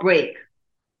outbreak?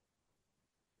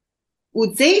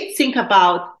 Would they think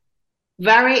about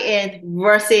variant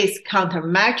versus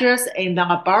countermeasures in the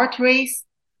laboratories?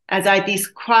 As I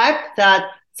described, that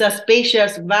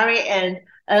suspicious variant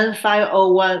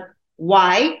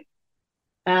N501Y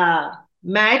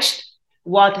matched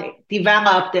what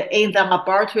developed in the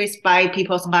laboratories by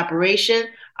People's Liberation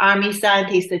Army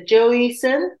scientist Joey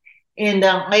Sun, and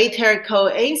then later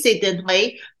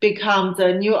coincidentally become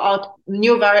the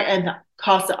new variant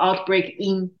caused the outbreak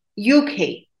in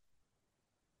UK.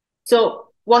 So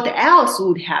what else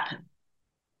would happen?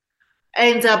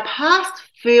 In the past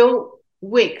few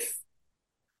weeks,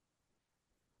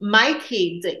 my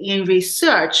teams in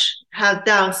research have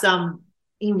done some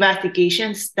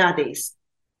investigation studies.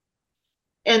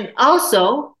 And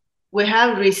also, we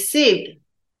have received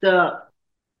the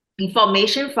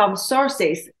information from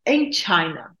sources in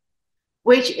China,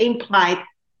 which implied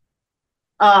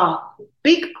a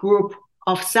big group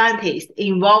of scientists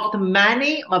involved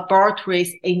many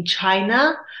laboratories in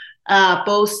China,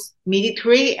 both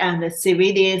military and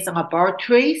civilian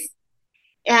laboratories.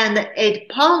 And it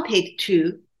pointed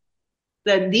to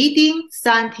the leading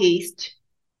scientists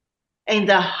in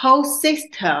the whole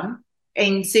system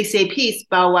in CCP's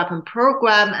bioweapon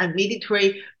program and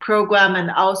military program,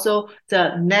 and also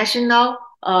the national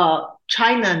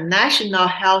China National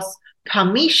Health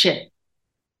Commission.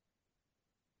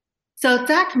 So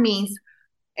that means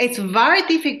it's very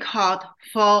difficult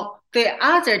for the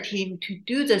other team to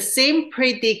do the same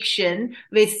prediction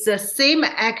with the same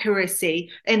accuracy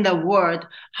in the world.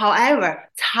 However,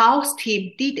 Cao's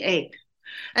team did it.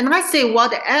 And let's see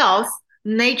what else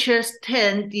Nature's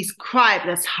 10 described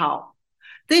as Cao.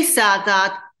 They said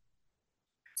that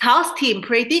Cao's team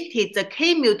predicted the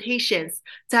key mutations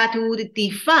that would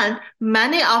define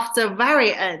many of the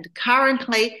variants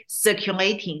currently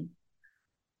circulating.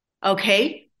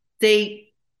 Okay,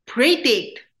 they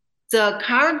predict the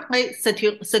currently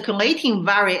circulating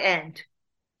variant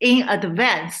in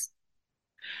advance.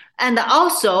 And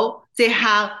also, they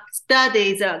have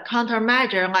studied the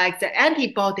countermeasure like the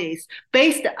antibodies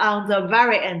based on the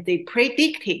variant they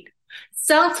predicted.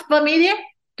 Sounds familiar?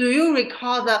 Do you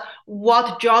recall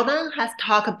what Jordan has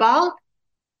talked about?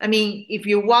 I mean, if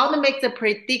you want to make the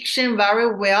prediction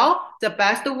very well, the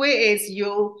best way is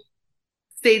you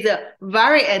see the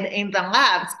variant in the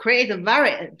labs, create a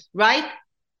variant, right?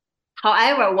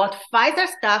 However, what Pfizer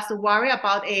staff worry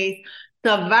about is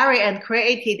the variant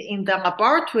created in the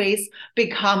laboratories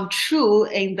become true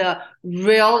in the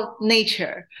real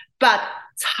nature. But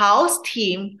Cao's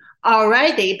team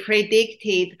already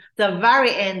predicted the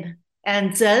variant,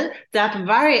 and then that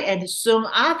variant soon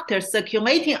after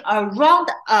circulating around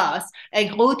us,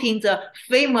 including the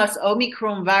famous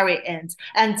Omicron variant.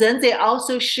 And then they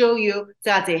also show you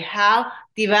that they have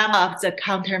developed the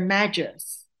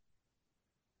countermeasures.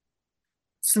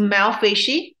 Smell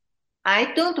fishy?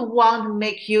 I don't want to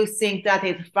make you think that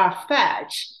it's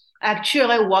far-fetched.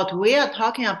 Actually, what we are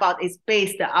talking about is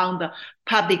based on the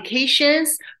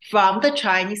publications from the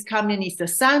Chinese Communist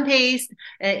scientists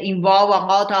involve a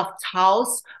lot of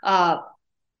Cao's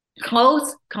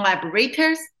close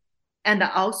collaborators, and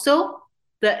also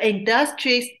the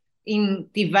industries in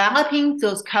developing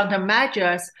those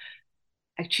countermeasures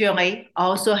actually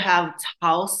also have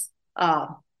Cao's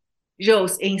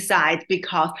roles inside,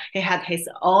 because he had his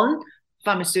own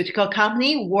pharmaceutical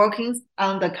company working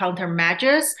on the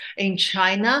countermeasures in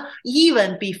China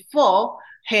even before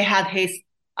he had his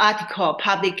article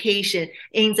publication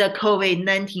in the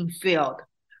COVID-19 field.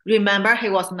 Remember, he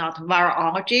was not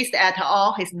virologist at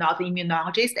all. He's not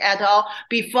immunologist at all.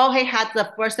 Before he had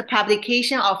the first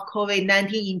publication of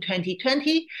COVID-19 in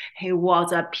 2020, he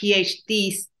was a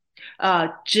PhD,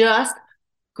 just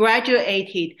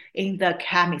graduated in the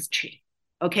chemistry,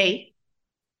 okay?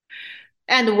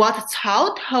 And what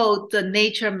Cao told the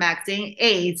Nature magazine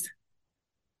is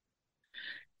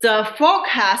the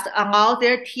forecast allowed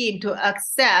their team to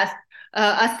assess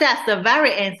the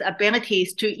variant's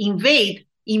abilities to invade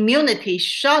immunity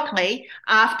shortly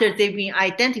after they've been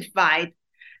identified,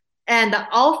 and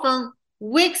often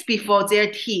weeks before their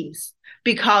teams,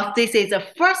 because this is the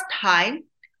first time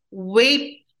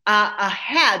we are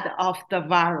ahead of the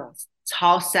virus,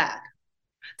 Cao said.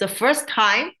 The first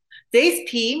time this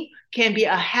team can be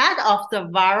ahead of the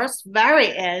virus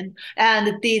variant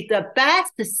and did the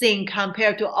best thing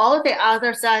compared to all the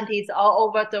other scientists all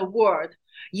over the world.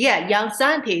 Yeah, young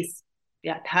scientists,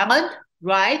 talent,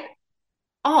 right?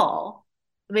 Or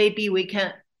maybe we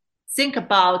can think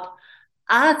about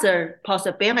other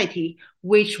possibility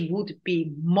which would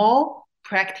be more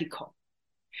practical.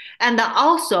 And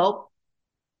also,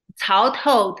 Cao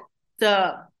told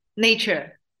the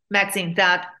Nature magazine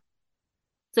that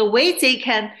the way they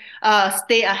can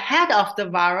stay ahead of the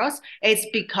virus is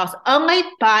because only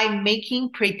by making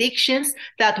predictions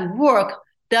that work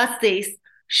does this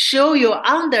show you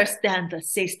understand the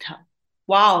system.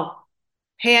 Wow.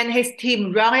 He and his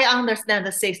team really understand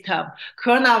the system.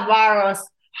 Coronavirus,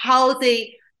 how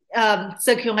they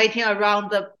circulating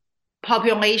around the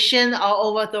population all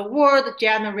over the world,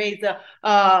 generate the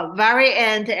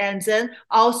variant, and then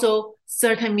also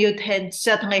certain mutants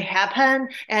certainly happen,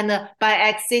 and by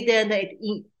accident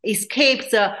it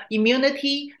escapes the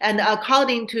immunity. And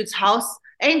according to Cao's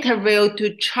interview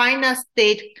to China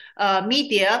state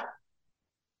media,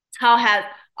 Cao has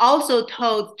also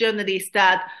told journalists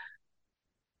that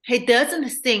he doesn't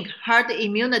think herd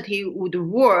immunity would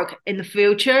work in the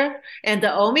future, and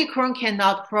the Omicron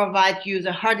cannot provide you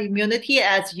the herd immunity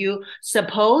as you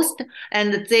supposed.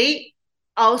 And they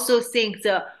also think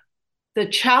the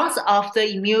chance of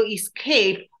the immune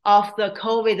escape of the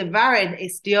COVID variant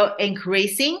is still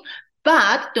increasing.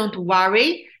 But don't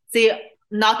worry, they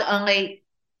not only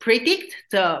predict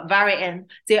the variant,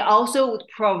 they also would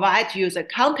provide you the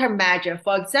countermeasure.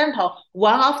 For example,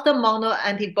 one of the mono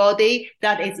antibody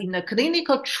that is in a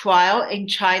clinical trial in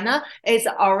China is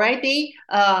already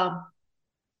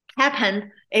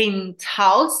happened in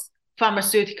Cao's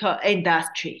pharmaceutical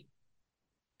industry.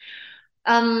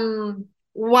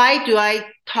 Why do I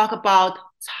talk about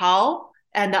Cao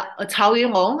and Cao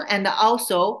Yunlong and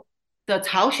also the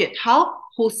Cao Xuetao,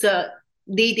 who's the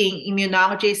leading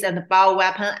immunologist and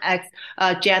bioweapon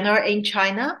general in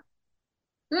China?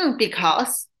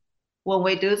 Because when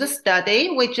we do the study,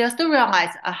 we just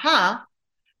realize,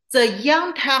 the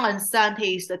young talent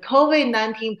scientist, the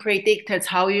COVID-19 predictor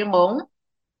Cao Yunlong,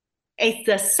 is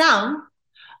the son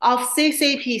of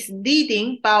CCP's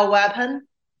leading bioweapon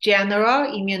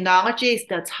general immunologist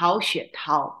Cao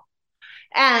Xuetao.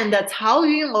 And Cao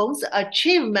Yunlong's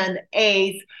achievement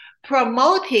is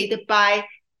promoted by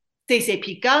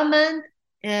CCP government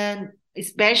and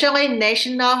especially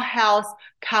National Health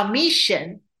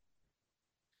Commission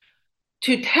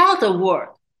to tell the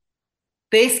world,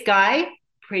 this guy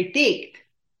predict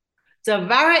the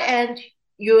variant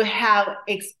you have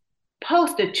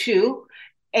exposed to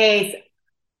is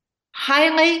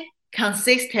highly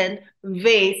consistent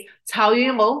with Cao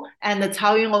Yunmeng and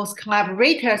Cao Yunmeng's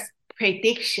collaborators'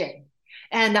 prediction.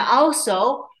 And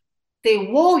also, the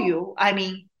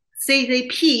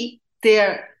CCP,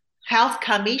 their health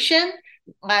commission,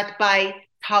 led by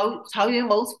Cao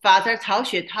Yunmeng's father, Cao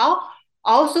Xuetao,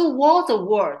 also warned the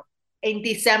world in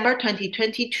December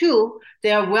 2022,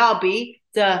 there will be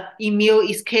the immune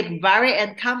escape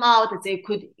variant come out. They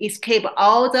could escape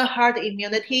all the herd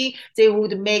immunity. They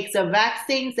would make the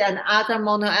vaccines and other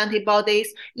monoantibodies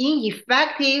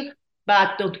ineffective.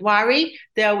 But don't worry,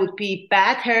 there would be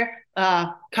better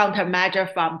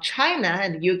countermeasure from China,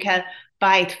 and you can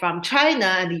buy it from China.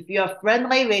 And if you're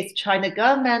friendly with China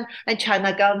government, and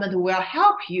China government will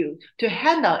help you to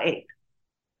handle it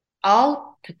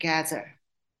all together.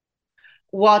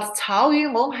 What Cao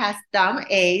Yunmeng has done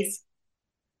is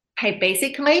he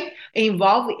basically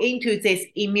involved into this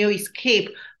immune escape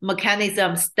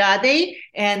mechanism study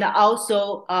and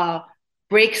also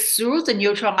breakthrough the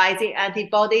neutralizing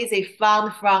antibodies they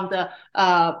found from the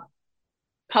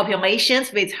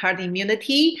populations with herd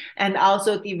immunity, and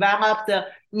also developed the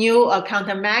new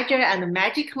countermeasure, and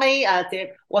magically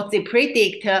what they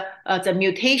predict the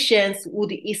mutations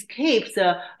would escape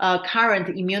the current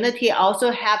immunity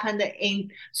also happened in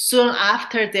soon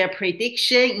after their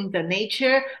prediction in the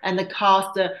nature and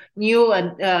caused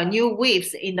new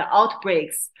waves in the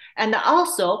outbreaks. And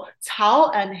also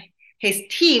Cao and his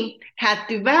team had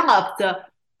developed the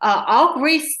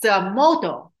algorithm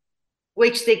model,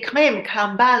 which they claim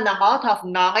combine a lot of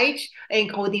knowledge,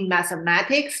 including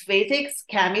mathematics, physics,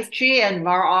 chemistry, and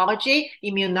virology,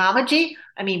 immunology.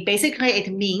 I mean, basically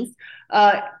it means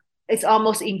it's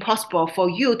almost impossible for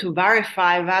you to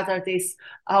verify whether this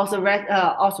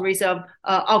algorithm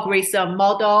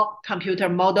model, computer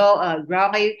model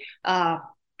really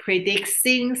predicts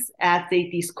things as they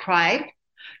described.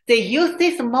 They use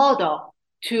this model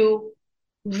to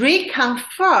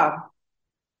reconfirm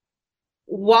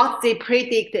what they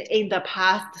predicted in the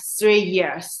past 3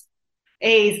 years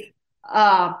is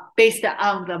based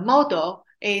on the model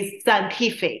is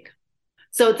scientific.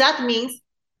 So that means,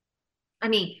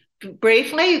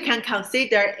 briefly, you can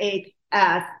consider it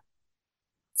as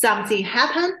something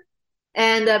happened,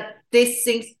 and these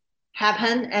things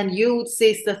happen, and you would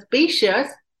see suspicious,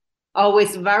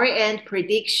 always variant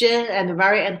prediction and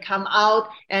variant come out,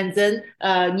 and then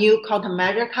new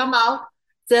countermeasure come out.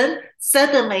 Then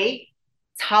suddenly,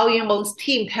 Cao Yunmeng's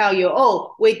team tell you,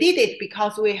 oh, we did it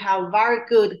because we have very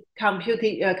good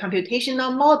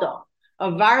computational model, a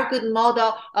very good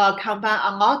model combine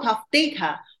a lot of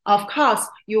data. Of course,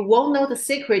 you won't know the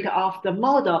secret of the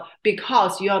model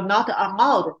because you're not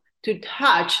allowed to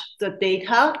touch the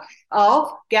data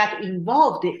or get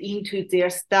involved into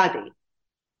their study.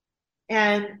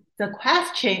 And the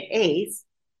question is,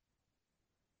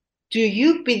 do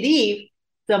you believe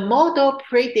the model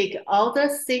predict all the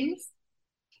things,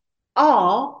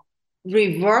 or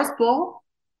reversible?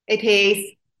 It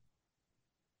is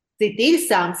they did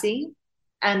something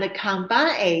and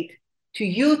combine it to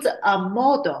use a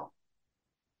model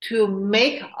to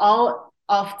make all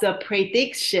of the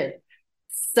prediction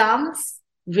sounds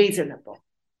reasonable.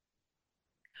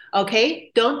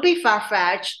 Okay, don't be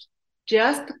far-fetched.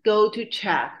 Just go to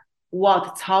check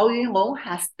what Cao Yunmeng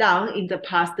has done in the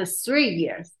past 3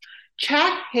 years.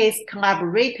 Check his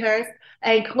collaborators,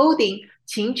 including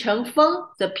Qin Chengfeng,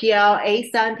 the PLA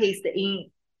scientist in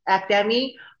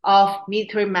Academy of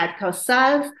Military Medical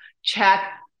Science, check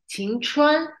Qin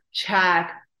Chuan, check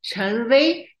Chen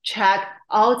Wei, check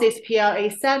all these PLA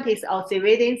scientists or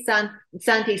civilian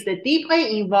scientists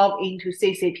deeply involved into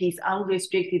CCP's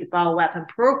unrestricted bioweapon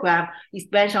program,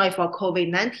 especially for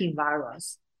COVID-19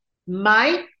 virus.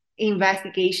 My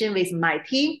investigation with my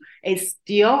team is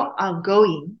still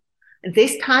ongoing.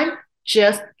 This time,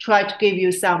 just try to give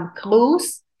you some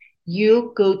clues.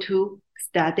 You go to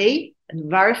study and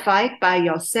verify by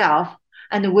yourself,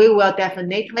 and we will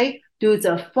definitely do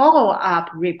the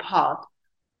follow-up report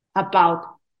about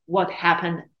what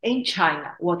happened in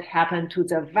China, what happened to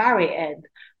the very end,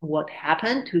 what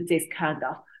happened to this kind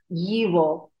of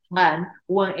evil plan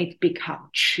when it becomes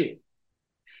true.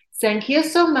 Thank you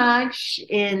so much.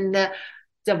 In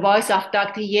the voice of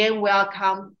Dr. Yan will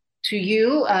come to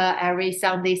you every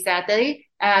Sunday, Saturday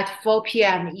at 4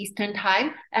 p.m. Eastern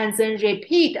Time, and then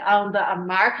repeat on the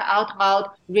America Out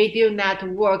Loud Radio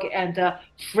Network and the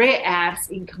free apps,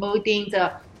 including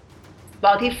the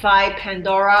Spotify,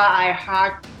 Pandora,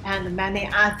 iHeart, and many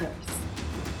others.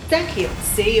 Thank you.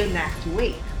 See you next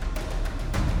week.